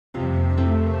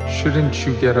shouldn't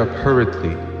you get up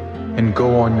hurriedly and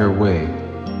go on your way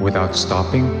without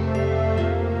stopping?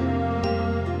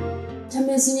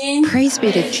 Praise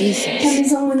be to Jesus.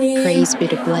 Praise be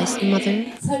to Blessed Mother.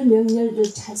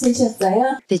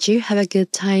 Did you have a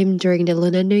good time during the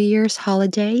Lunar New Year's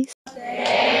holidays?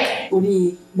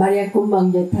 우리 마리아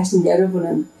공방제 타신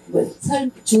여러분은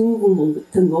설 중후군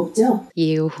같은 거 없죠?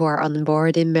 You who are on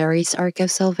board in Mary's Ark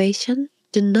of Salvation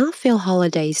do not feel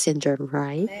holiday syndrome,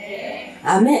 right?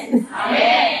 아멘.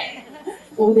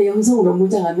 5대 영성으로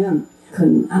무장하면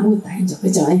그건 아무것도 아니죠,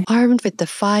 그죠? Armed with the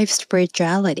 5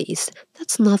 spiritualities,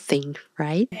 that's nothing,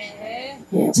 right?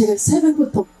 예, 제가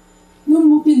새벽부터 너무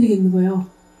못 견디겠는 거예요.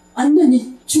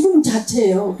 완전히 죽음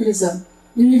자체예요. 그래서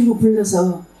 119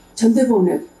 불러서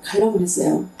전대병원에 가려고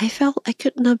그랬어요. I felt I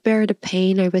could not bear the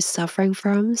pain I was suffering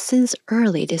from since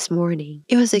early this morning.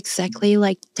 It was exactly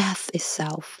like death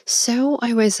itself. So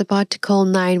I was about to call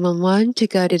 911 to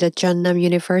go to the Jeonnam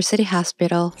University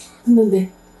Hospital. 했는데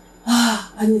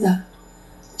아니다.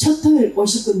 첫 토요일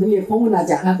오실 분들 위해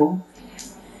봉헌하자 하고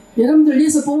여러분들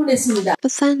위해서 봉헌했습니다.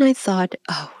 But then I thought,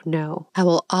 oh no, I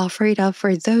will offer it up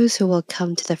for those who will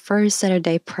come to the first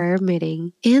Saturday prayer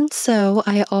meeting. And so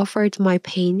I offered my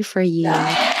pain for you.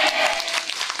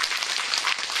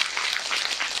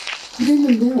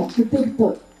 그랬는데요.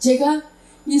 그때부터 제가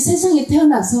이 세상에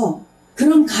태어나서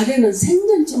그런 가래는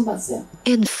생전 처음 봤어요.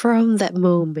 And from that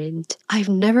moment, I've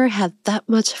never had that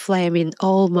much flame in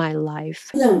all my life.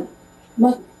 그냥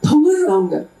막 덩어리가 나온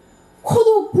거예요.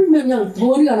 코도 풀면 그냥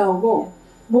덩어리가 나오고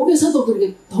목에서도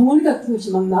그렇게 덩어리 같은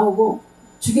것이 막 나오고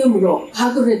주겸으로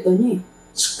가글을 했더니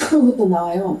시커먼 것도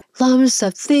나와요. Lumps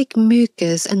of thick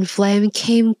mucus and phlegm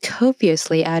came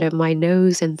copiously out of my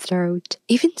nose and throat.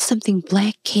 Even something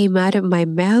black came out of my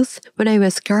mouth when I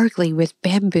was gargling with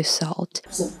bamboo salt.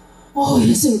 그래서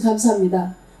예수님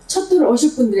감사합니다. 첫 tur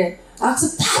오실 분들의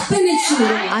악습 다 빼내주시는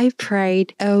거예요. I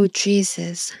prayed, oh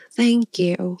Jesus, thank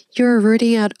you. You're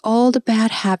rooting out all the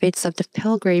bad habits of the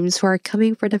pilgrims who are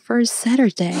coming for the first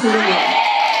Saturday.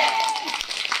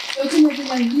 요즘에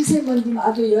정말 미세먼지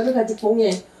아주 여러 가지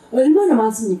공해 얼마나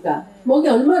많습니까? 목에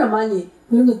얼마나 많이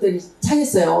그런 것들이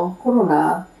차겠어요.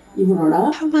 코로나,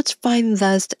 이브로나. How much fine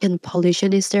dust and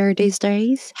pollution is there these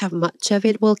days? How much of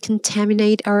it will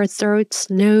contaminate our throats,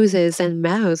 noses, and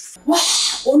mouths? 와,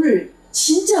 오늘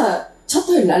진짜 첫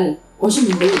토요일 날 오신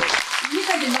분들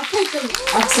이까지 막혀있던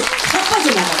악습 다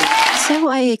빠져나가요. So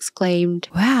I exclaimed,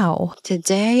 wow,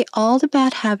 today all the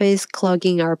bad habits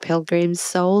clogging our pilgrims'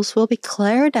 souls will be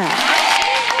cleared up.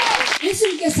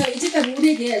 예수님께서 이제까지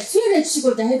우리에게 수혈해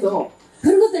주시고자 해도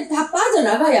그런 것들이 다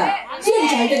빠져나가야 수혈이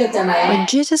잘 되겠잖아요. When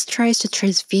Jesus tries to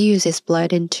transfuse his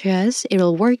blood into us, it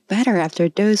will work better after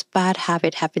those bad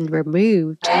habits have been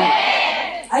removed.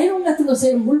 아이론 같은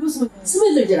것에 물 부으면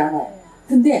스며들질 않아요.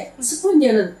 근데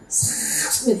스펀지는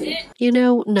싹 스며들어요. You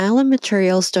know, nylon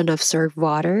materials don't absorb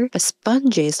water, but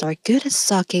sponges are good at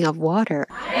sucking up water.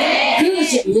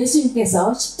 그것이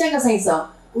예수님께서 십자가상에서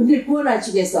우리를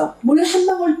구원하시기 위해서 물 한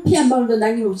방울 피 한 방울도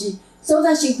남김없이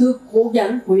쏟아신 그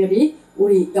고귀한 보혈이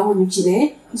우리 영혼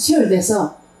육신에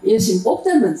수혈돼서 예수님 꼭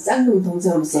닮은 쌍둥이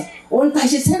동생으로서 오늘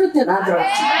다시 새로 태어나도록.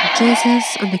 Jesus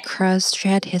on the cross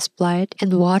shed his blood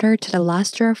and water to the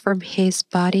last drop from his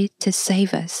body to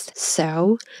save us.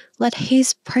 So, let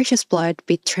his precious blood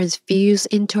be transfused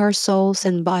into our souls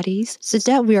and bodies so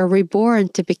that we are reborn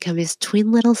to become his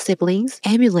twin little siblings,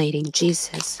 emulating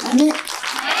Jesus. 아멘.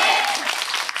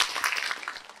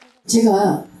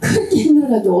 제가 그렇게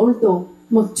힘들어가지고 오늘도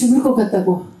막 죽을 것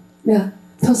같다고 내가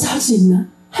더 살 수 있나?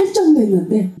 할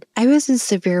정도였는데 I was in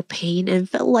severe pain and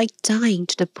felt like dying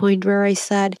to the point where I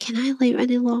said, can I live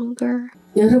any longer?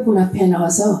 여러분 앞에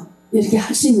나와서 이렇게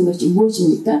할 수 있는 것이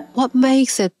무엇입니까? What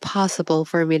makes it possible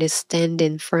for me to stand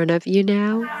in front of you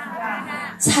now?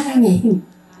 사랑의 힘.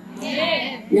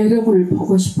 여러분을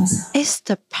보고 싶어서. It's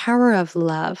the power of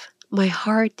love. My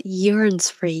heart yearns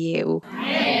for you.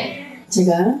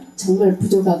 제가 정말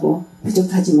부족하고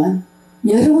부족하지만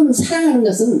여러분 사랑하는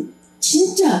것은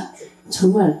진짜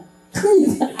정말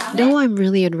큽니다. Though I'm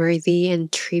really unworthy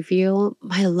and trivial,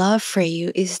 my love for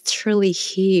you is truly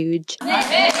huge.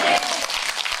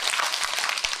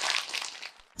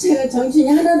 제가 정신이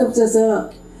하나도 없어서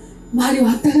말이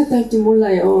왔다 갔다 할 줄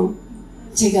몰라요.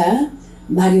 제가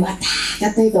말이 왔다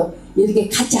갔다 해도 이렇게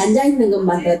같이 앉아있는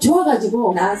것만 더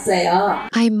좋아가지고 나왔어요.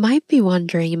 I might be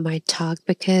wandering in my talk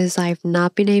because I've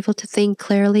not been able to think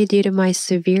clearly due to my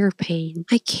severe pain.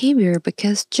 I came here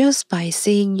because just by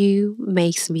seeing you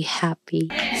makes me happy.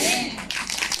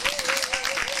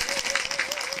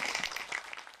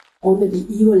 오늘이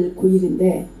 2월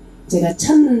 9일인데 제가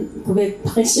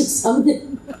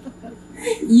 1983년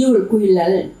 2월 9일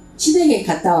날 시댁에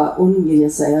갔다 오는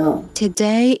길이었어요.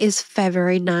 Today is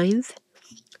February 9th.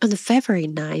 On February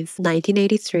 9th,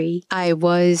 1983, I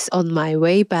was on my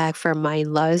way back from my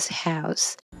in-laws'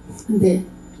 house. 근데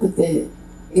그때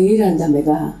A라는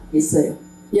자매가 있어요.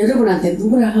 여러분한테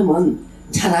누구라 하면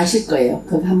잘 아실 거예요.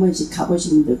 거기 한 번씩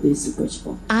가보신 분들도 있을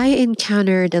것이고. I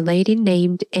encountered a lady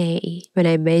named A. When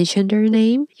I mentioned her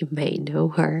name, you may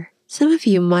know her. Some of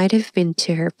you might have been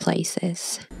to her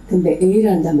places. 근데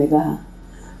A라는 자매가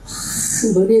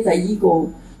머리에다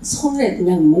이고 손에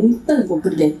그냥 몽땅 이고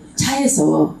그렇게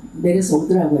차에서 내려서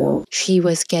오더라고요. She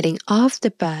was getting off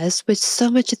the bus with so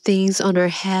much things on her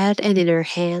head and in her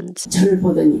hands. 저를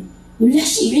보더니 율리아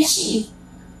씨,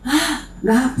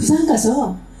 나 부산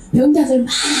가서 병자들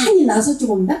많이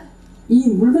나서주고 온다. 이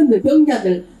물건들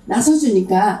병자들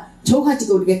나서주니까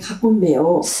줘가지고 우리가 갖고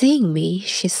온대요. Seeing me,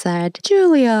 she said,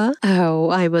 Julia, oh,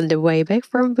 I'm on the way back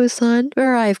from Busan,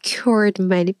 where I've cured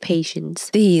many patients.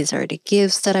 These are the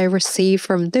gifts that I received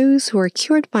from those who are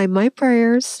cured by my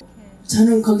prayers.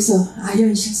 저는 거기서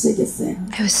아연실색했어요.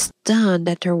 I was stunned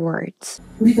at her words.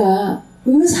 우리가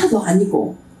의사도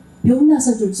아니고 병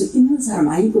나서줄 수 있는 사람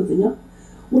아니거든요.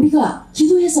 우리가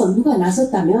기도해서 누가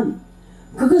나섰다면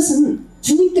그것은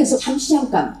주님께서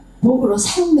잠깐 도구로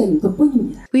사용되는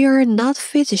것뿐입니다. We are not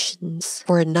physicians.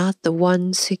 We're not the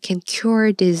ones who can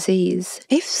cure disease.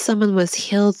 If someone was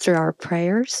healed through our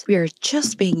prayers, we are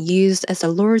just being used as the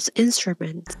Lord's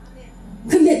instrument.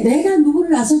 근데 내가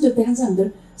누구를 나서줬대 한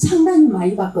사람들 상당히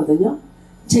많이 봤거든요.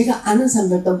 제가 아는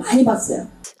사람들도 많이 봤어요.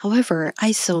 However,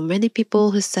 I saw many people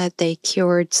who said they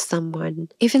cured someone,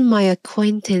 even my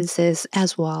acquaintances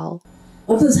as well.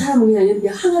 어떤 사람은 그냥 이렇게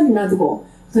항아리 놔두고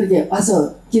그렇게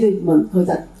와서 기도하면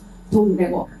거기다 돈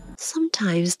내고.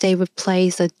 Sometimes they would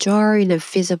place a jar in a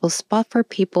visible spot for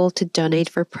people to donate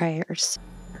for prayers.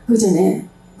 그 전에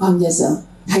광주에서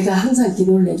자기가 항상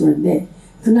기도를 해주는데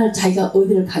그날 자기가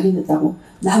어디를 가게 됐다고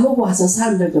나보고 와서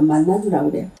사람들 좀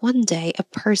만나주라고 그래요. One day, a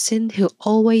person who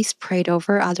always prayed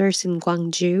over others in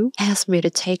Gwangju asked me to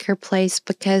take her place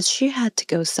because she had to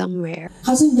go somewhere.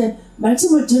 가서 이제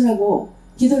말씀을 전하고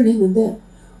기도를 했는데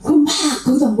그 막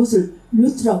거기다 무엇을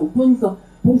넣더라고. 보니까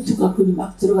봉투가 그리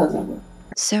막 들어가더라고요.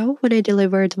 So, when I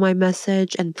delivered my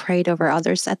message and prayed over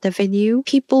others at the venue,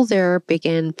 people there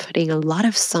began putting a lot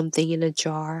of something in a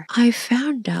jar. I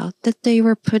found out that they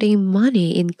were putting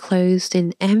money enclosed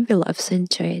in envelopes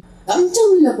into it. 깜짝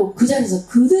놀라고 그 자리에서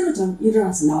그대로 좀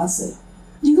일어나서 나왔어요.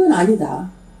 이건 아니다.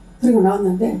 그리고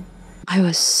나왔는데 I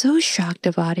was so shocked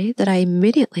about it that I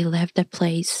immediately left the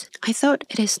place. I thought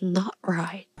it is not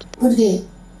right. 그렇게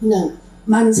그냥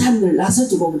많은 사람들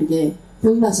나서주고 그렇게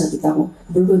병 나서주다고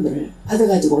물건들을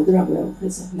받아가지고 오더라고요.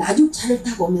 그래서 나중 차를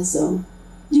타고 오면서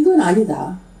이건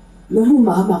아니다. 너무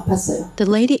마음 아팠어요.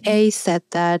 The lady A said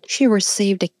that she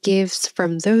received the gifts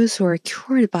from those who were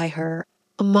cured by her.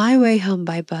 On my way home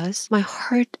by bus, my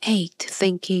heart ached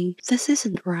thinking, this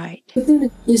isn't right. 그때는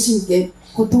예수님께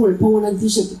고통을 봉헌한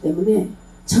뒤셨기 때문에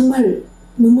정말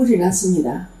눈물이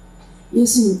났습니다.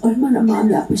 예수님 얼마나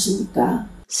마음이 아프십니까?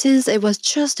 Since it was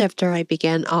just after I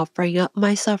began offering up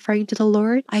my suffering to the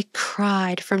Lord, I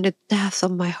cried from the depth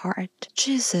of my heart.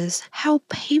 Jesus, how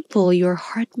painful your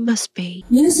heart must be.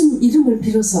 예수님 이름을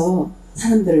빌어서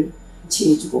사람들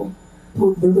치유해주고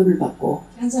물건을 받고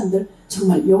한 사람들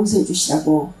정말 용서해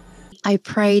주시라고. I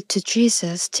prayed to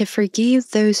Jesus to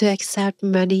forgive those who accept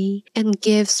money and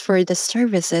gifts for the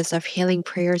services of healing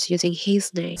prayers using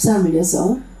His name. 사람을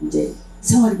위해서 이제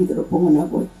생활기도로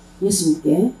봉헌하고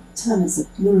예수님께 처하면서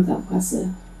눈을 감고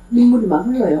갔어요. 눈물이 막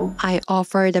흘러요. I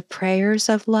offered the prayers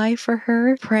of life for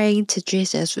her, praying to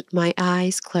Jesus with my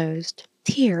eyes closed.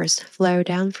 Tears flow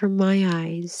down from my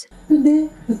eyes. 근데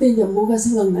그때 이제 뭐가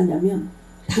생각나냐면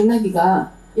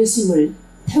당나귀가 예수님을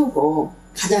태우고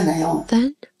가잖아요.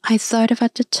 Then I thought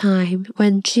about the time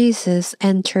when Jesus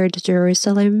entered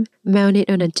Jerusalem mounted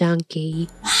on a donkey.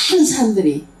 많은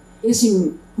사람들이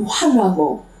예수님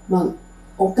환호하고 막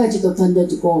옷가지도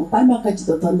던져주고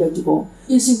빨막가지도 던져주고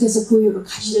예수님께서 그 위로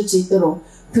가실 수 있도록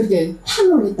그렇게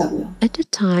환호를 했다고요. At the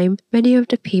time, many of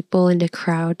the people in the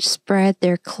crowd spread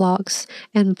their cloaks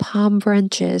and palm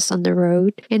branches on the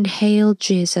road and hailed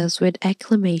Jesus with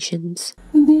acclamations.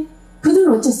 근데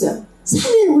그들은 어쨌어요?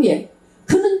 3일 후에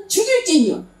그는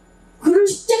죽일지니요. 그를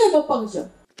십자가에 못 박으셔.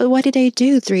 But what did they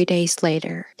do 3 days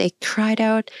later? They cried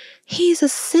out, "He is a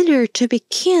sinner to be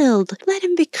killed. Let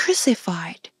him be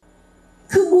crucified."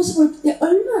 그 모습을 그때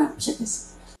얼마나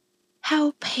아프셨겠어요.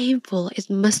 How painful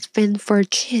it must have been for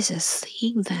Jesus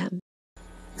seeing them.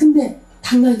 근데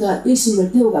당나귀가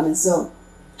예수님을 태워가면서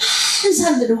많은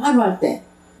사람들이 환호할 때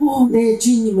내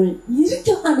주인님을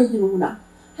이렇게 환호해 주는구나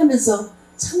하면서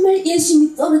정말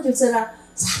예수님이 떨어질 때나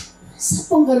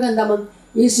 10번 걸어간다면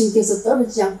예수님께서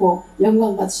떨어지지 않고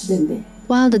영광 받으실 텐데.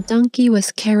 While the donkey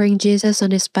was carrying Jesus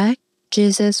on his back,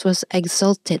 Jesus was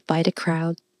exalted by the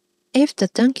crowd. If the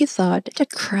donkey thought, the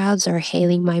crowds are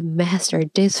hailing my master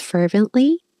this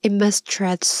fervently, it must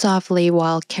tread softly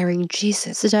while carrying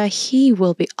Jesus so that he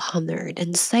will be honored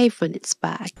and safe on its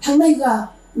back.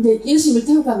 당나귀가 이제 예수님을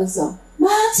태우고 가면서 막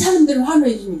사람들을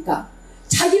환호해 주니까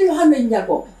자기를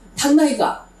환호했냐고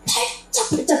당나귀가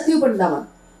팔짝팔짝 뛰어버린다면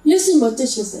예수님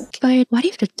어떠시겠어요? But what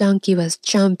if the donkey was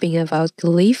jumping about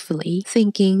gleefully,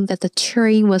 thinking that the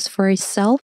train was for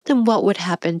itself? Then what would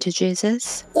happen to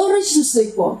Jesus? 떨어지실 수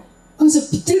있고 거기서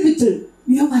비틀비틀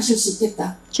위험하실 수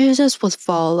있겠다. Jesus would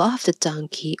fall off the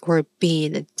donkey or be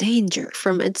in danger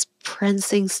from its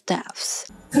prancing steps.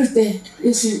 그럴 때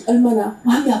예수님 얼마나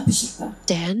마음이 아프실까?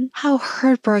 Then how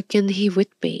heartbroken he would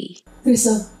be.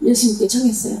 그래서 예수님께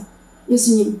청했어요.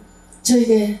 예수님,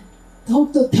 저에게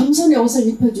더욱더 겸손의 옷을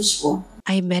입혀주시고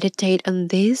I meditate on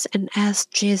this and ask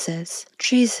Jesus,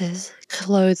 Jesus,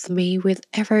 clothe me with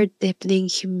ever-deepening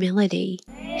humility.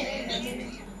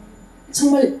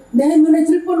 정말 내 눈에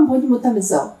들보는 보지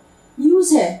못하면서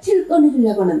이웃에 티를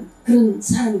꺼내주려고 하는 그런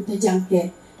사람이 되지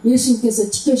않게 예수님께서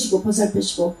지켜주시고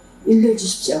보살펴주시고 인도해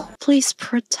주십시오. Please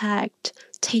protect,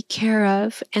 take care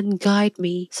of, and guide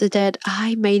me so that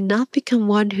I may not become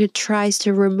one who tries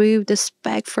to remove the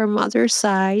speck from others'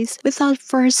 eyes without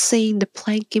first seeing the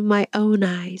plank in my own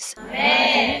eyes.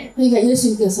 그러니까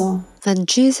예수님께서 Then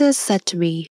Jesus said to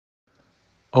me,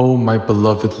 Oh, my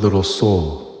beloved little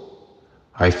soul,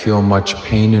 I feel much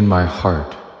pain in my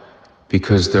heart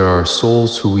because there are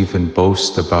souls who even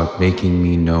boast about making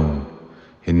me known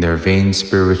in their vain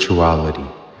spirituality,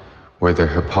 where their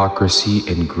hypocrisy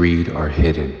and greed are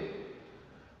hidden.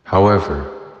 However,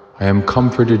 I am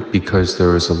comforted because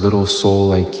there is a little soul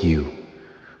like you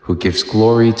who gives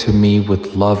glory to me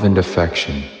with love and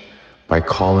affection by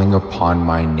calling upon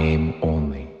my name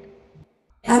only.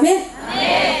 아멘.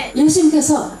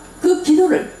 예수님께서 그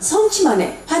기도를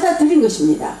성취만에 받아들인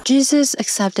것입니다. Jesus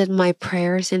accepted my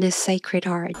prayers in his sacred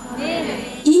heart.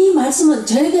 이 말씀은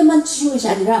저에게만 주신 것이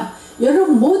아니라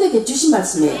여러분 모두에게 주신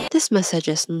말씀이에요. This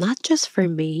message is not just for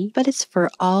me, but it's for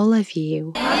all of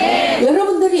you.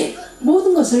 여러분들이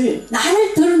모든 것을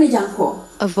나를 드러내지 않고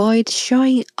Avoid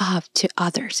showing up to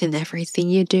others in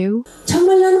everything you do.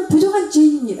 정말 나는 부족한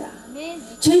죄인입니다.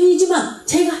 죄인이지만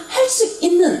제가 할 수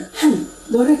있는 한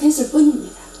노력했을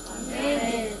뿐입니다.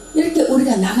 이렇게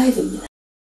우리가 나가야 됩니다.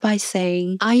 By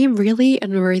saying, I am really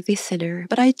an unworthy sinner,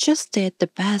 but I just did the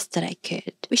best that I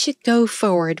could. We should go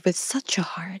forward with such a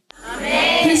heart.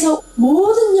 그래서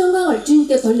모든 영광을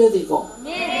주님께 돌려드리고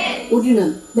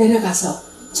우리는 내려가서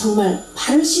정말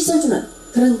발을 씻어주는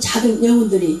그런 작은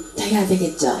영혼들이 되어야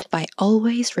되겠죠. By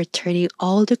always returning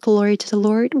all the glory to the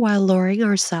Lord while lowering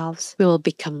ourselves, we will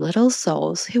become little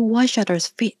souls who wash others'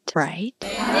 feet, right?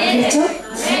 그렇죠?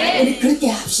 우리 그렇게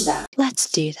합시다. Let's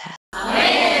do that.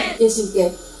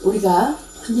 예수님께 우리가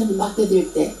완전히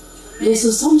맡겨드릴 때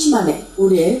예수 성심 안에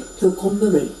우리의 그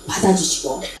공로를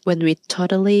받아주시고 When we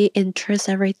totally entrust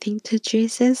everything to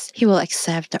Jesus, He will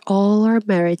accept all our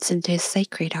merits into His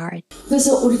sacred heart.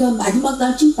 그래서 우리가 마지막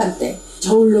날 심판 때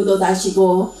저울로도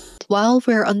다시고 While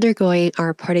we're undergoing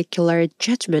our particular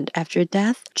judgment after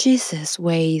death, Jesus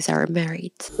weighs our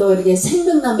merits. 또 이렇게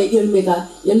생명나무의 열매가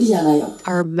열리잖아요.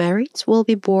 Our merits will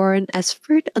be born as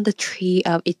fruit on the tree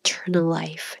of eternal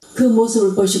life. 그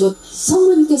모습을 보시고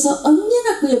성모님께서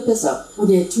언제나 그 옆에서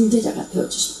우리의 중재자가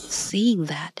되어주십니다. Seeing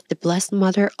that, the Blessed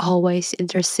Mother always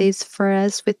intercedes for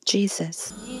us with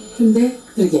Jesus. 그런데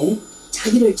그렇게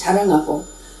자기를 자랑하고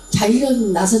자기가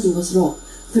나서준 것으로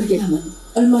그렇게 하면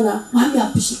얼마나 마음이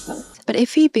아프실까요? But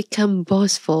if we become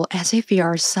boastful as if we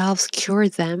ourselves cure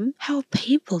them, how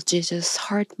painful Jesus'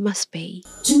 heart must be.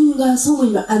 주님과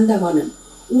성모님을 안다고 하는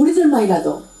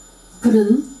우리들만이라도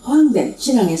그런 허황된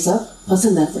신앙에서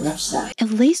벗어나도록 합시다.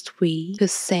 At least we who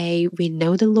say we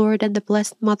know the Lord and the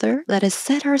Blessed Mother, let us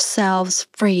set ourselves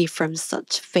free from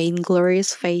such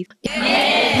vainglorious faith.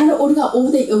 바로 우리가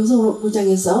 5대 영성으로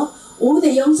무장해서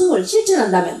 5대 영성을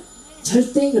실천한다면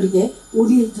절대 그렇게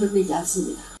우리를 드러내지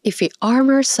않습니다. If we arm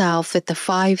ourselves with the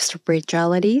 5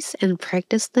 spiritualities and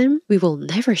practice them, we will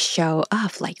never show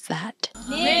off like that.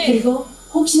 그리고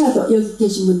혹시라도 여기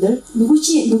계신 분들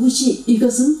누구시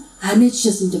이것은 안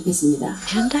해주셨으면 좋겠습니다.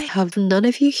 And I hope none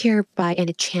of you here by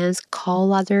any chance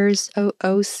call others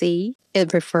OOC.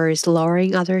 It refers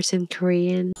lowering others in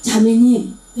Korean.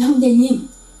 자매님, 형제님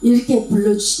이렇게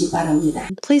불러주시기 바랍니다.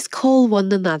 Please call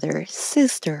one another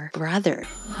sister, brother.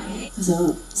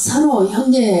 그래서 서로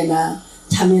형제나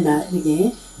자매나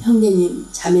이렇게 형제님,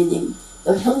 자매님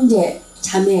또 형제,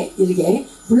 자매 이렇게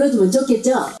불러주면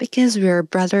좋겠죠? Because we are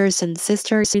brothers and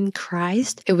sisters in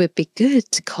Christ, it would be good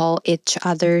to call each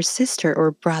other sister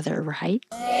or brother, right?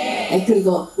 네,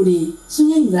 그리고 우리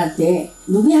수녀님들한테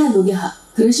누구야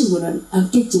그러신 분은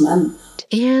없겠지만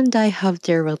And I hope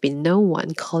there will be no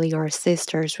one calling our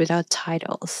sisters without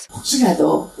titles.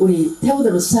 혹시라도 우리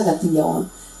테오도로 수사 같은 경우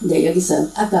이제 여기서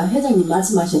아까 회장님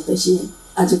말씀하셨듯이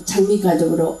아주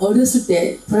장미가족으로 어렸을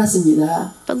때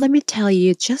불었습니다. But let me tell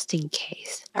you just in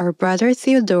case. Our brother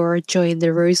Theodore joined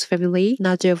the Rose family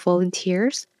Naju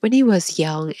volunteers when he was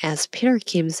young, as Peter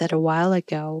Kim said a while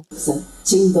ago. 그래서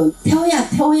지금도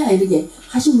태호야 이렇게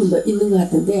하신 분도 있는 것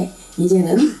같은데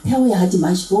이제는 태호야 하지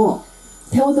마시고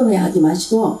테오도로야 하지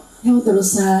마시고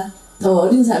테오도로사 더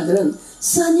어린 사람들은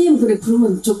수사님 그래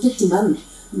부르면 좋겠지만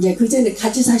이제 그 전에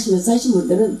같이 사시면서 하신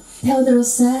분들은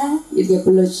테오도로사 이렇게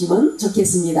불러주시면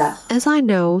좋겠습니다. As I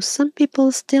know, some people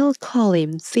still call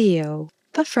him Theo.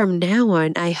 But from now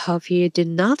on, I hope you do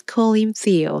not call him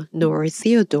Theo nor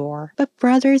Theodore, but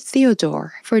Brother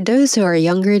Theodore. For those who are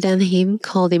younger than him,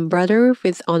 call him brother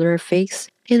with honorifics.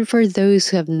 And for those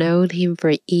who have known him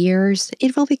for years,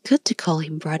 it will be good to call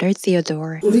him Brother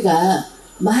Theodore. 우리가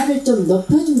말을 좀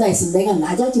높여준다 해서 내가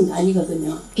낮아진 거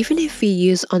아니거든요. Even if we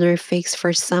use honorifics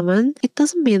for someone, it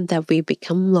doesn't mean that we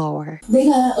become lower.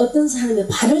 내가 어떤 사람의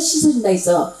발을 씻어준다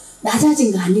해서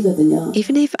낮아진 거 아니거든요.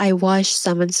 Even if I wash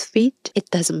someone's feet, it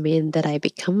doesn't mean that I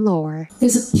become lower.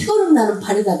 그래서 피고름 나는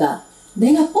발에다가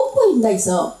내가 뽀뽀해준다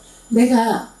해서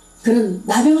내가 그런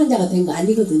나병 환자가 된 거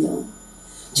아니거든요.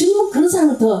 주님은 그런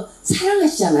사람을 더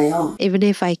사랑하시잖아요. Even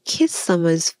if I kiss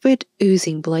someone's foot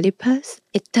oozing bloody pus,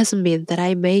 it doesn't mean that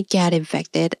I may get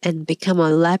infected and become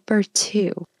a leper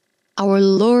too. Our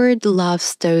Lord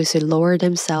loves those who lower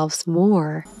themselves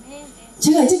more.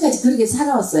 제가 이제까지 그렇게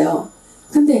살아왔어요.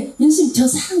 근데 예수님 저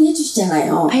사랑해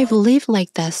주시잖아요. I've lived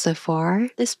like that so far.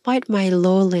 Despite my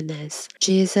lowliness,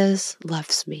 Jesus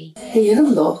loves me.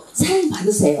 여러분도 사랑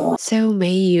받으세요. So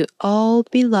may you all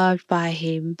be loved by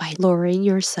Him by lowering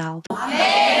yourself.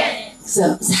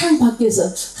 그래서 사랑 받기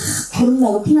위해서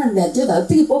거름나고 피난데 저다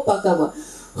어떻게 뽀뽀할까고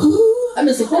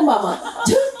하면서 뽀뽀하면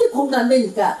절대 공도 안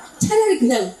되니까 차라리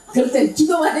그냥 그럴 땐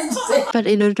기도만 해주세요. But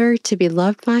in order to be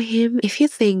loved by Him, if you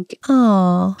think,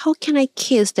 "Oh, how can I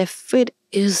kiss the foot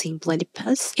oozing bloody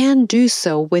pus?" and do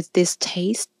so with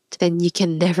distaste, then you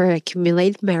can never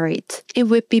accumulate merit. It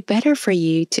would be better for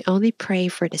you to only pray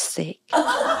for the sick.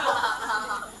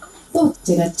 또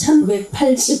제가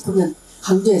 1989년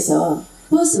광주에서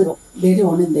버스로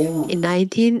내려오는데요. In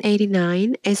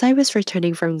 1989, as I was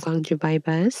returning from Gwangju by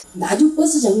bus, 나주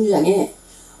버스 정류장에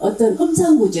어떤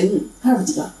험상궂은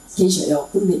할아버지가 계셔요.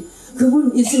 근데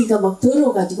그분 있으니까 막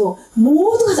더러워가지고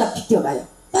모두가 다 비껴가요.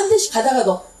 딴 데씩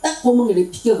가다가도 딱 보면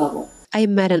이렇게 비껴가고. I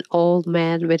met an old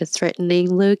man with a threatening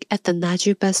look at the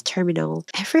Naju bus terminal.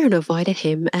 Everyone avoided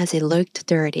him as he looked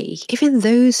dirty. Even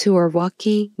those who were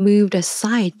walking moved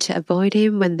aside to avoid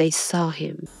him when they saw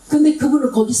him. 근데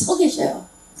그분은 거기 서 계셔요.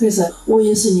 그래서 오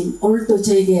예수님 오늘도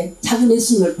저에게 작은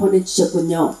예수님을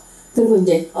보내주셨군요. 그리고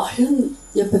이제 얼른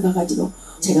옆에 가가지고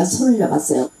제가 손을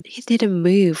잡았어요. He didn't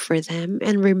move for them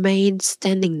and remained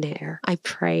standing there. I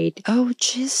prayed, "Oh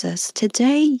Jesus,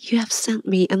 today you have sent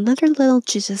me another little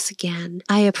Jesus again."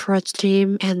 I approached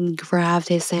him and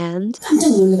grabbed his hand. 깜짝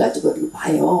놀래가지고 이렇게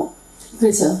봐요.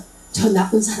 그래서 저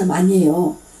나쁜 사람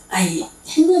아니에요. 아이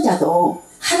행여자도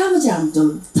할아버지랑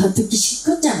좀 더 듣기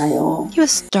싫었잖아요. He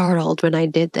was startled when I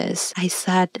did this. I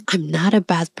said, "I'm not a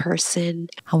bad person."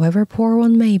 However poor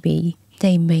one may be,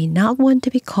 they may not want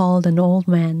to be called an old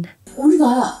man.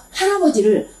 우리가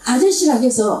할아버지를 아저씨라고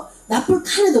해서 나쁠 거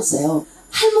하나도 없어요.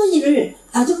 할머니를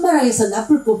아줌마라고 해서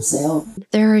나쁠 거 없어요.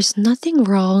 There is nothing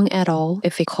wrong at all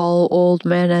if we call old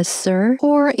men as sir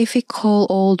or if we call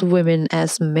old women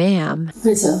as ma'am.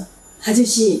 그래서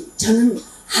아저씨 저는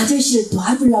아저씨를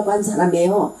도와주려고 한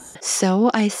사람이에요. So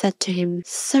I said to him,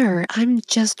 "Sir, I'm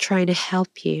just trying to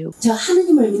help you." 저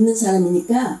하느님을 믿는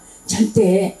사람이니까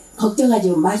절대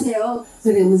걱정하지 마세요.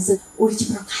 그러면서 우리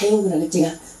집으로 가요. 그러고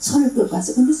제가 손을 끌고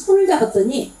갔어요. 근데 손을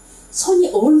잡았더니 손이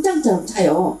얼짱처럼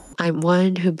차요. I'm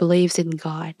one who believes in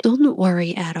God. Don't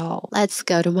worry at all. Let's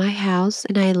go to my house.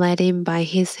 And I led him by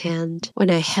his hand. When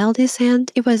I held his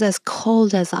hand, it was as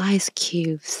cold as ice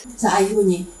cubes. 그래서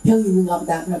이분이 병이 있는가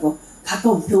보다. 그러고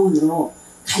가까운 병원으로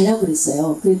가려고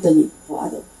그랬어요. 그랬더니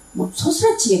와도 뭐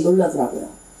소스라치게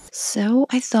놀라더라고요. So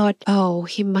I thought, oh,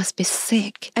 he must be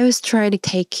sick. I was trying to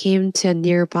take him to a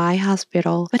nearby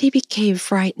hospital, but he became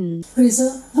frightened. 그래서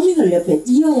터미널 옆에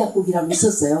이화약국이라고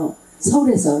있었어요.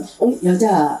 서울에서 온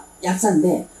여자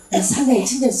약사인데 상당히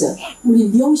친절했어요. 우리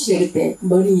미용실에 그때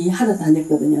머리 하러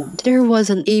다녔거든요. There was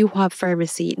an EWAP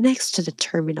pharmacy next to the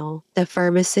terminal. The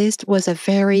pharmacist was a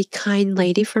very kind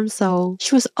lady from Seoul.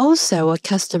 She was also a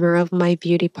customer of my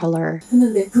beauty parlor.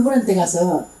 그런데 그분한테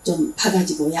가서 좀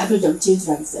봐가지고 약을 좀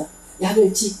지어주라 했어요.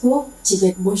 약을 짓고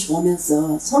집에 모시고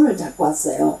오면서 손을 잡고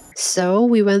왔어요. So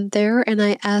we went there and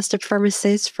I asked the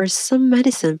pharmacist for some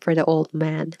medicine for the old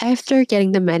man. After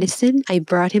getting the medicine, I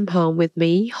brought him home with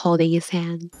me, holding his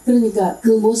hand. 그러니까 그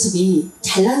모습이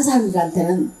잘난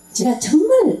사람들한테는 제가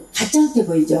정말 가짜같게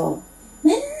보이죠.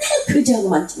 맨날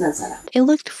거지하고만 친한 사람. It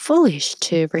looked foolish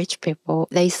to rich people.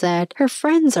 They said her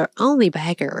friends are only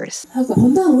beggars. 하고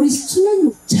본다 우리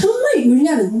수녀님 정말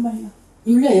율리아는 정말요.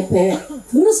 율리아 옆에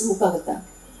걸어서 못 가겠다.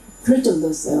 그럴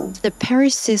정도였어요. The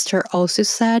parish sister also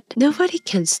said, nobody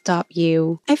can stop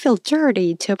you. I feel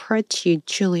dirty to approach you,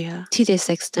 Julia. To this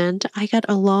extent, I got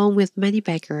along with many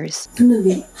beggars.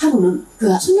 그런데 하루는 그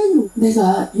수녀님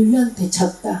내가 율리아한테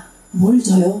졌다. 뭘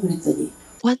줘요? 그랬더니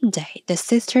One day, the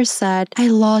sister said, I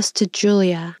lost to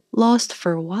Julia. Lost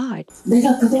for what?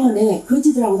 내가 그동안에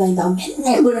거지들하고 다닌다고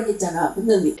맨날 뭐라 했잖아.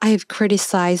 그랬더니 I have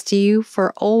criticized you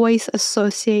for always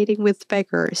associating with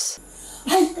beggars.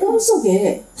 아이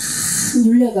꿈속에 다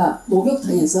율리아가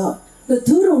목욕탕에서 그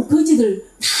더러운 거지들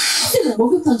다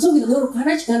목욕탕 속에 넣어놓고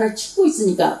하나씩 씻고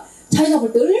있으니까 자기가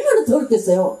볼 때 얼마나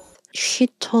더럽겠어요. She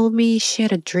told me she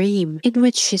had a dream in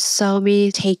which she saw me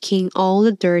taking all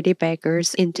the dirty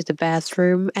beggars into the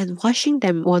bathroom and washing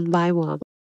them one by one.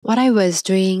 What I was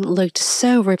doing looked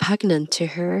so repugnant to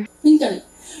her. 그러니까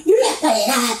율리아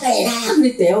따해라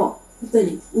그랬대요.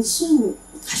 그랬더니 수님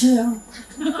가셔요.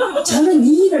 저는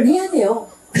이 일을 해야 돼요.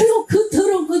 그리고 그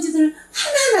더러운 거지들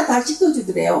하나하나 다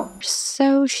씻어주더래요.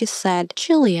 So she said,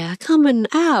 Julia, come on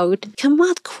out. Come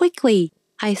out quickly.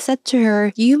 I said to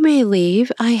her, you may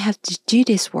leave. I have to do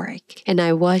this work. And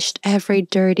I washed every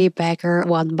dirty beggar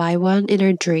one by one in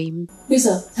her dream.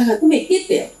 그래서 자기가 꿈에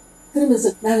깼대요.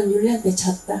 그러면서 나는 율리아한테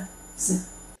졌다.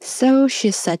 그래서 So she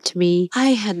said to me,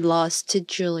 I had lost to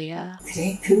Julia.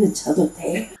 그래, 그러면 져도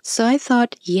돼. So I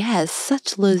thought, yes,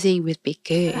 such losing would be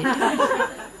good.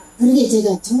 그게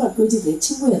제가 정말 거지들의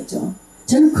친구였죠.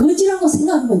 저는 거지라고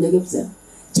생각해본 적이 없어요.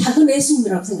 작은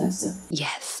예수님이라고 생각했어요.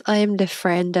 Yes, I am the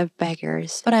friend of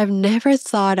beggars, but I've never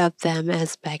thought of them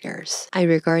as beggars. I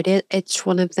regarded each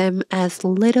one of them as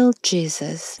little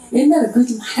Jesus. 옛날에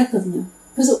거지 많았거든요.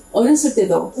 그래서 어렸을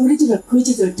때도 우리 집에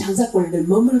거지들 장사꾼들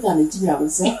머물가는 집이라고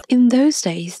했어요. In those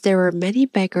days, there were many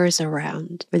beggars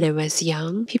around. When I was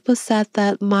young, people said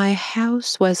that my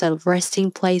house was a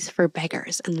resting place for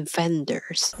beggars and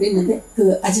vendors. 그랬는데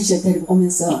그 아저씨를 데리고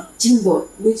오면서 지금도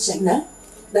며칠 날?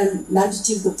 난 나주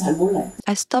지금도 잘 몰라요.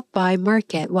 I stopped by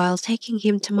market while taking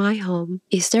him to my home.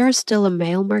 Is there still a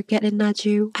male market in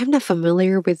Naju? I'm not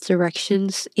familiar with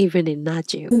directions even in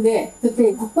Naju. 근데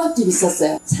그때 국밥집이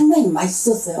있었어요. 상당히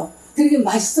맛있었어요. 그렇게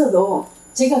맛있어도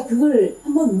제가 그걸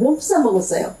한번 못 사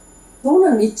먹었어요.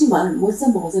 돈은 있지만 못 사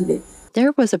먹었는데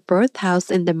There was a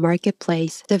brothhouse in the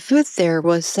marketplace. The food there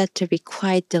was said to be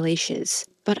quite delicious.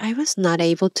 But I was not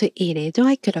able to eat it, though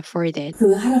I could afford it.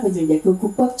 그 할아버지를 이제 그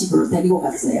국밥집으로 데리고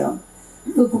갔어요.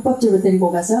 그 국밥집으로 데리고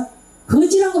가서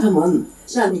거지라고 하면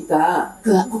싫으니까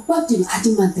그 국밥집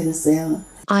아줌마한테 갔어요.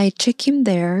 I took him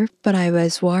there, but I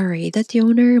was worried that the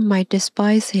owner might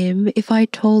despise him if I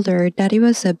told her that he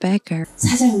was a beggar.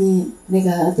 사장님,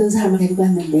 내가 어떤 사람을 데리고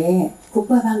왔는데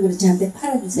국밥 한 그릇 저한테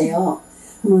팔아주세요.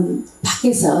 그러면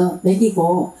밖에서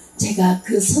먹이고 제가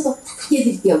그 소독 다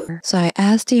해드릴게요. So I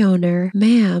asked the owner,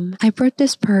 Ma'am, I brought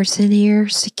this person here,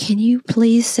 so can you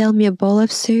please sell me a bowl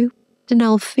of soup? Then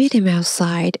I'll feed him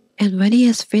outside, and when he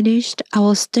has finished, I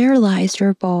will sterilize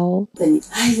your bowl. 그랬더니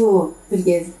아이고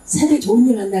그렇게 새벽 좋은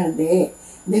일 한다는데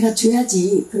내가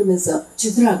줘야지 그러면서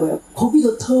주더라고요.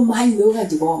 고기도 더 많이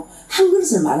넣어가지고 한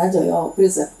그릇을 말아줘요.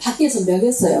 그래서 밖에서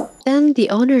먹였어요. Then the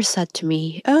owner said to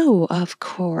me, Oh, of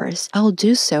course, I'll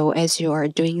do so as you are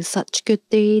doing such good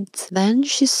deeds. Then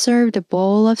she served a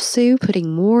bowl of soup,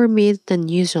 putting more meat than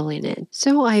usual in it.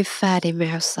 So I fed him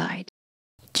outside.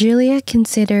 Julia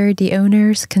considered the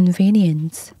owner's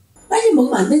convenience. 빨리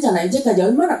먹으면 안 되잖아요. 이제까지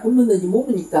얼마나 굶었는지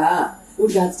모르니까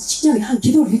우리가 식전에 한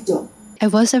기도를 했죠. I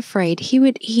was afraid he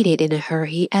would eat it in a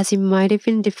hurry as he might have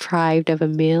been deprived of a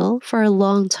meal for a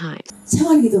long time.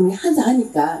 생활 기도를 항상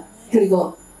하니까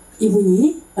그리고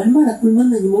이분이 얼마나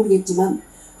굶었는지 모르겠지만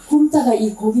굶다가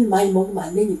이 고기를 많이 먹으면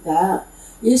안 되니까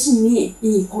예수님이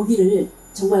이 고기를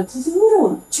정말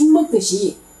부드러운 죽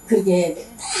먹듯이 그렇게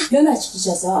딱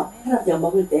변화시키셔서 할아버지가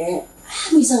먹을 때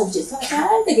아무 이상 없이 소화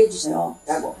잘 되게 해주세요.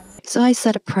 라고. So I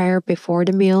said a prayer before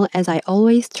the meal, as I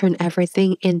always turn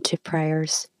everything into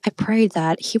prayers. I prayed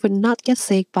that he would not get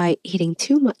sick by eating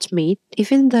too much meat,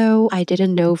 even though I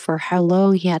didn't know for how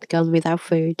long he had gone without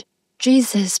food.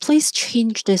 Jesus, please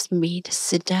change this meat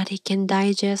so that he can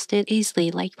digest it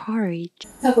easily like porridge.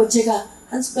 하고 제가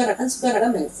한 숟가락 한 숟가락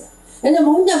하면 했어요.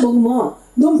 왜냐면 혼자 먹으면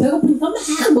너무 배고프니까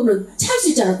막 먹는 찰 수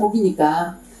있잖아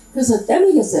고기니까. 그래서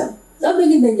떼먹였어요.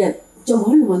 떼먹인데 이제 좀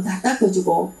흐르면 다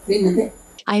닦아주고 그랬는데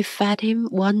I fed him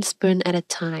one spoon at a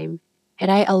time. Had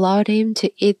I allowed him to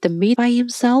eat the meat by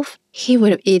himself, he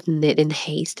would have eaten it in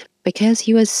haste because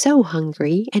he was so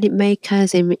hungry and it may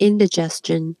cause him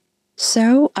indigestion.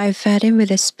 So I fed him with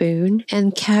a spoon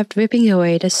and kept whipping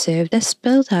away the soup that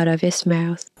spilled out of his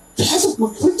mouth. 계속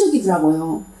막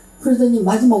펄쩍이더라고요. 그러더니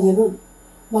마지막에는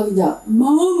막 이제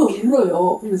멍멍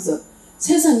울어요. 그러면서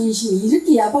세상 인심이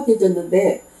이렇게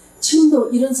야박해졌는데 지금도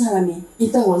이런 사람이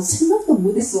있다고 생각도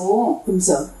못했어.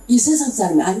 그러면서 이 세상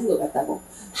사람이 아닌 것 같다고.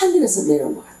 하늘에서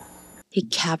내려온 것 같다고. He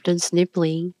kept on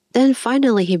sniffling. Then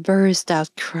finally he burst out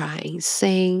crying,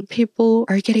 saying, "People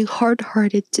are getting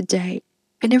hard-hearted today.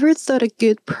 I never thought a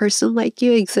good person like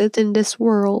you existed in this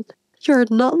world. You're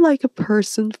not like a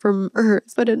person from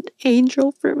earth, but an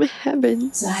angel from heaven."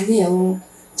 그래서 아니에요.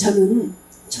 저는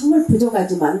정말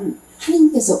부족하지만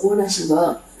하나님께서 원하신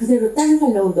거 그대로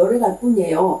따라가려고 노력할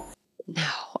뿐이에요. No,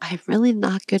 I'm really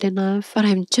not good enough, but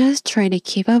I'm just trying to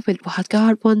keep up with what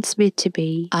God wants me to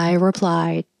be, I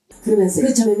replied. 그러면서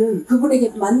그렇다면은 그분에게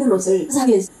맞는 옷을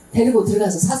세상에 데리고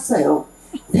들어가서 샀어요.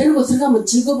 데리고 들어가면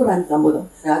직업을 하니까 뭐도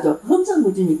아주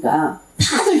험상궂으니까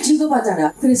다들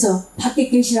직업하잖아. 그래서 밖에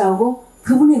계시라고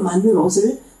그분에 맞는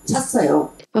옷을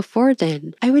샀어요. Before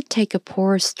then, I would take a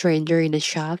poor stranger in a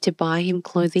shop to buy him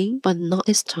clothing, but not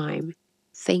this time.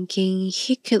 Thinking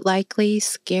he could likely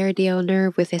scare the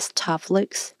owner with his tough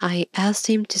looks, I asked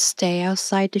him to stay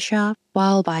outside the shop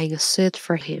while buying a suit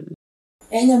for him.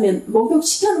 왜냐면 목욕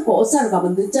시켜놓고 옷 사러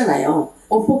가면 늦잖아요.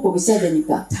 옷 벗고 있어야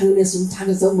되니까 작은 애순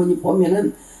작은 어머니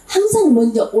보면은 항상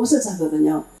먼저 옷을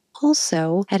사거든요.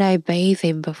 Also, had I bathed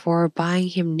him before buying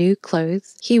him new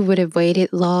clothes, he would have waited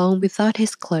long without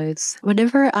his clothes.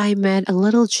 Whenever I met a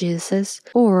little Jesus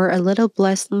or a little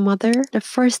Blessed Mother, the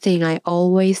first thing I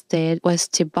always did was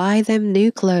to buy them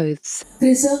new clothes.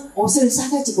 그래서 옷을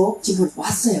사가지고 집으로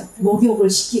왔어요.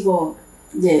 목욕을 시키고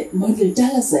이제 머리를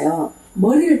잘랐어요.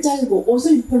 머리를 자르고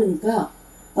옷을 입으니까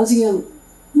아주 그냥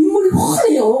인물이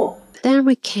환해요. Then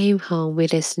we came home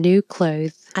with his new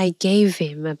clothes. I gave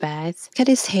him a bath, cut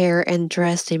his hair, and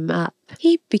dressed him up.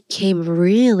 He became a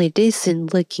really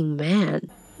decent-looking man.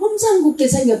 험상궂게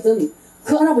생겼던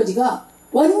그 할아버지가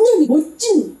완전히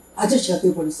멋진 아저씨가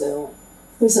되어버렸어요.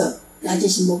 그래서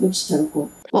아저씨 목욕시켜놓고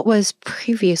What was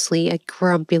previously a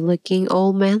grumpy-looking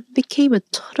old man became a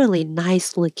totally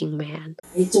nice-looking man.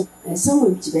 이쪽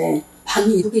성우집에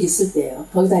방이 2개 있을 때예요.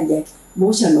 거기다 이제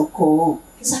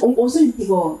모셔놓고 옷을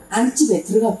입히고 안집에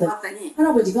들어갔더니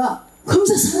할아버지가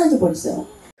금세 사라져버렸어요.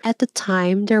 At the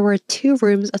time, there were 2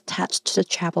 rooms attached to the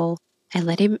chapel. I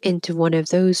led him into one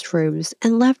of those rooms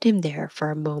and left him there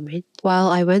for a moment while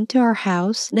I went to our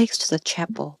house next to the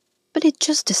chapel. But it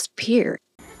just disappeared.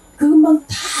 금방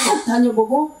다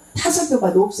다녀보고 다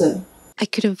살펴봐도 없어요. I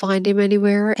couldn't find him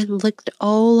anywhere and looked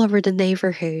all over the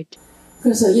neighborhood.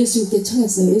 그래서 예수님께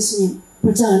청했어요. 예수님,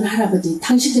 불쌍한 할아버지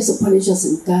당신께서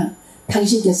보내주셨으니까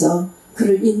당신께서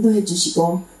그를 인도해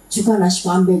주시고 주관하시고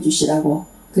안배해 주시라고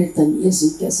그랬더니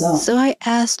예수님께서 So I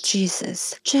asked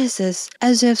Jesus, "Jesus,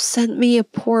 as you have sent me a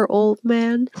poor old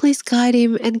man, please guide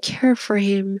him and care for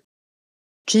him."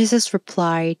 Jesus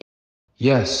replied,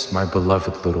 Yes, my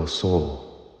beloved little soul.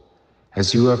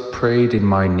 As you have prayed in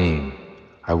my name,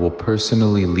 I will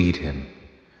personally lead him.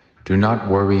 Do not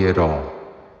worry at all.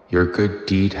 Your good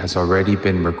deed has already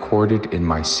been recorded in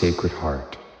my sacred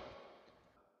heart.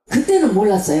 그때는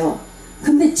몰랐어요.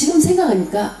 근데 지금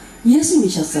생각하니까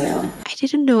예수님이셨어요. I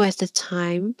didn't know at the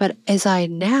time, but as I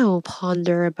now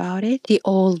ponder about it, the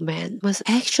old man was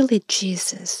actually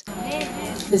Jesus.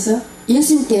 그래서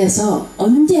예수님께서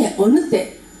언제 어느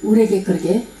때 우리에게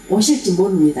그렇게 오실지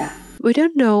모릅니다. We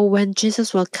don't know when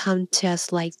Jesus will come to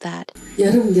us like that.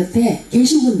 여러분 곁에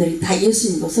계신 분들이 다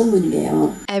예수님과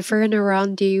성모님이에요. Everyone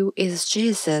around you is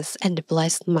Jesus and the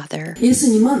Blessed Mother.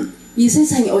 예수님은 이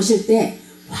세상에 오실 때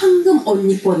황금 옷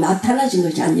입고 나타나신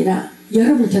것이 아니라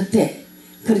여러분 곁에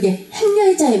그렇게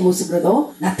행여자의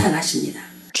모습으로도 나타나십니다.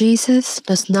 Jesus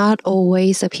does not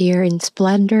always appear in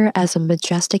splendor as a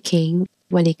majestic king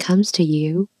when he comes to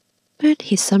you, but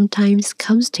he sometimes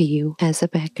comes to you as a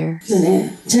beggar.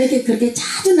 전에 저에게 그렇게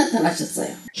자주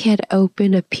나타나셨어요. He had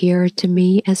often appeared to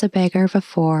me as a beggar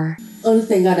before. 어느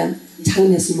때인가는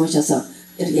작은 예수님 오셔서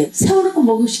이렇게 세워놓고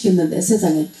목욕시켰는데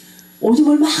세상에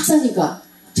오줌을 막 싸니까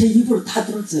제 입으로 다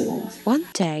들었어요. One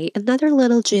day, another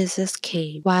little Jesus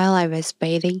came. While I was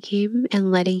bathing him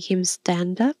and letting him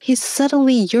stand up, he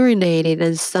suddenly urinated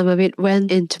and some of it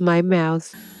went into my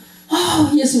mouth.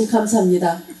 예수님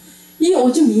감사합니다. 이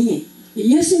오줌이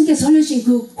예수님께서 흘리신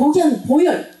그 고귀한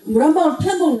보혈, 물 한 방울 피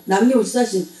한 방울 남김없이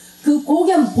사신 그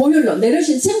고귀한 보혈로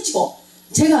내려신 셈치고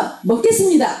제가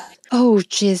먹겠습니다. Oh,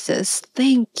 Jesus,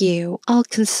 thank you. I'll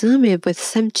consume it with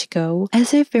semchigo,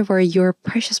 as if it were your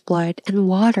precious blood and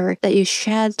water that you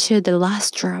shed to the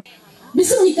last drop.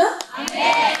 믿습니까?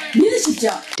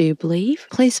 믿으십시오. Do you believe?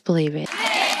 Please believe it.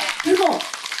 그리고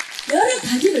여러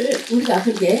가지를 우리가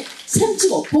그렇게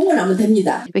셈치고 봉헌하면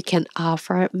됩니다. We can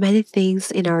offer many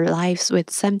things in our lives with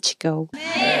semchigo.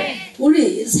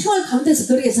 우리 생활 가운데서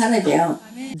그렇게 살아야 돼요.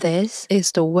 This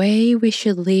is the way we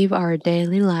should live our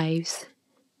daily lives.